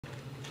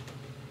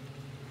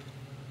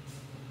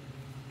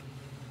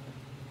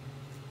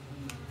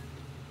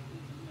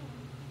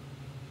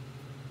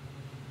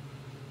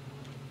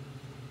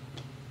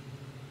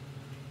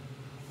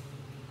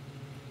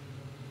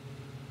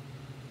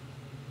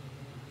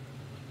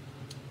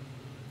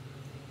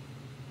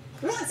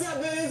What's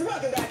up, dudes?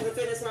 Welcome back to the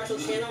Fitness Marshall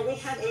channel. We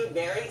have a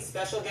very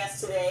special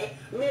guest today,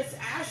 Miss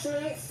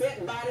Ashley,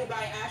 Fit Body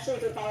by Ashley.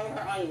 You can follow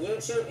her on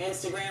YouTube,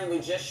 Instagram. We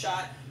just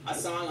shot a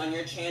song on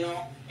your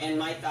channel, and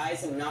my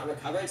thighs have not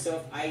recovered, so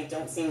if I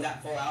don't seem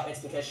that full out, it's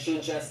because she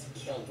just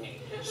killed me.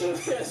 She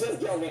just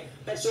killed me.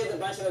 But she has a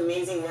bunch of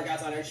amazing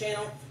workouts on her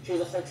channel. She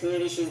has a whole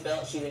community she's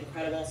built. She's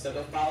incredible, so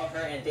go follow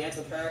her and dance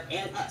with her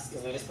and us,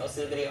 because we just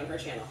posted a video on her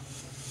channel.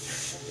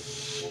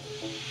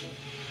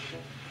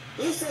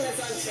 You've seen this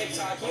on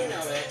TikTok, you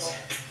know it.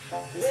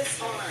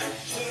 This arm,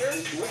 here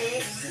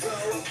we go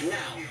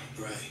now.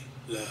 Right,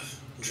 left,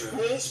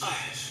 drip,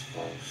 splash.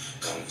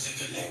 Come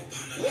take a look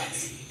on the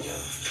yes.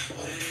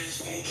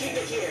 Keep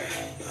it here.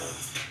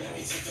 Let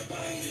me take a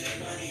bite of that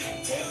money.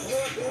 Take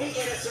your booty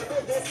in a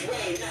circle this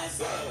way, now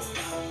slow.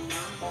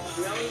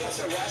 No need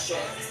to rush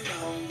it.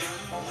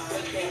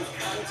 Good things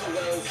come to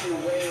those who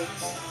wait.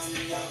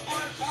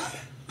 Arm up,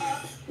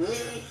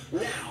 knee,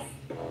 now.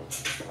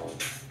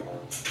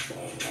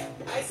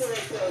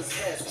 Isolate those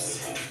hips.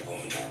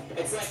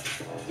 It's like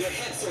your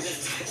hips are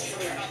detached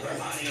from your upper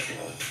body.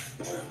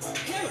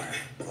 Hammer.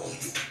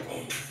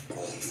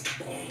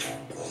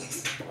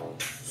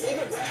 Take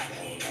a breath.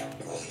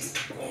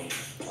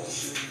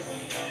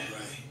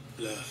 Right,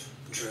 left,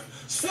 drip.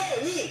 Slow,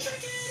 knee.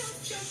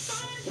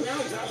 Now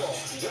double,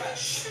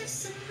 stretch.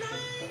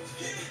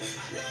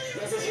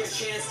 This is your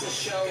chance to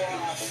show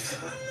off.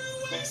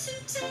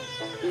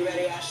 You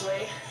ready,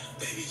 Ashley?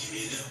 Baby, give me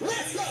the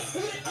let's go!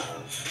 Put it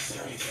up!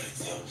 Sorry for the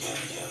tilt,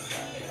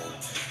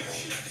 Heard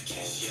you like the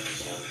kiss, You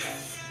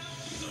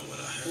know what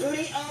I heard?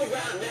 Booty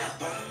around now.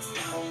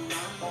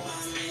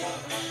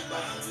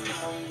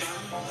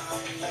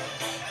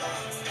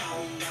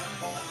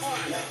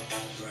 Arm.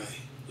 Right,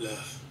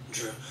 left,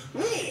 drip.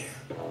 Knee.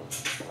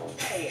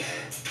 Hey.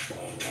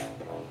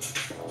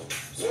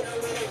 Get a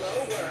little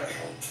lower.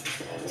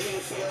 Do you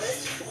feel it?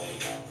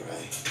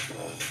 Right,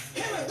 left.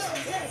 Hammer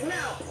those heads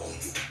now.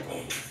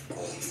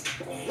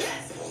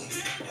 Yes.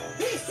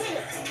 Please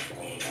finger.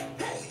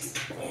 Hey.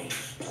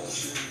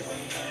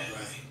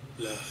 Right,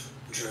 left,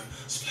 drip,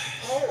 splash.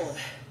 Hold.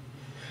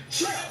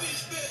 Chill.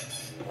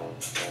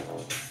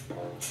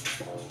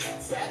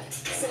 Step,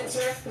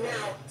 center,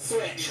 now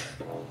switch.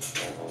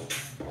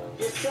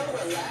 You're so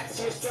relaxed,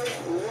 you're so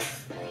cool.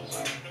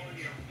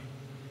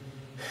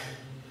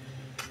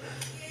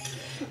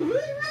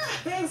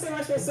 Thanks so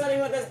much for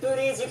studying with us,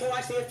 booties. You can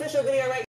watch the official video right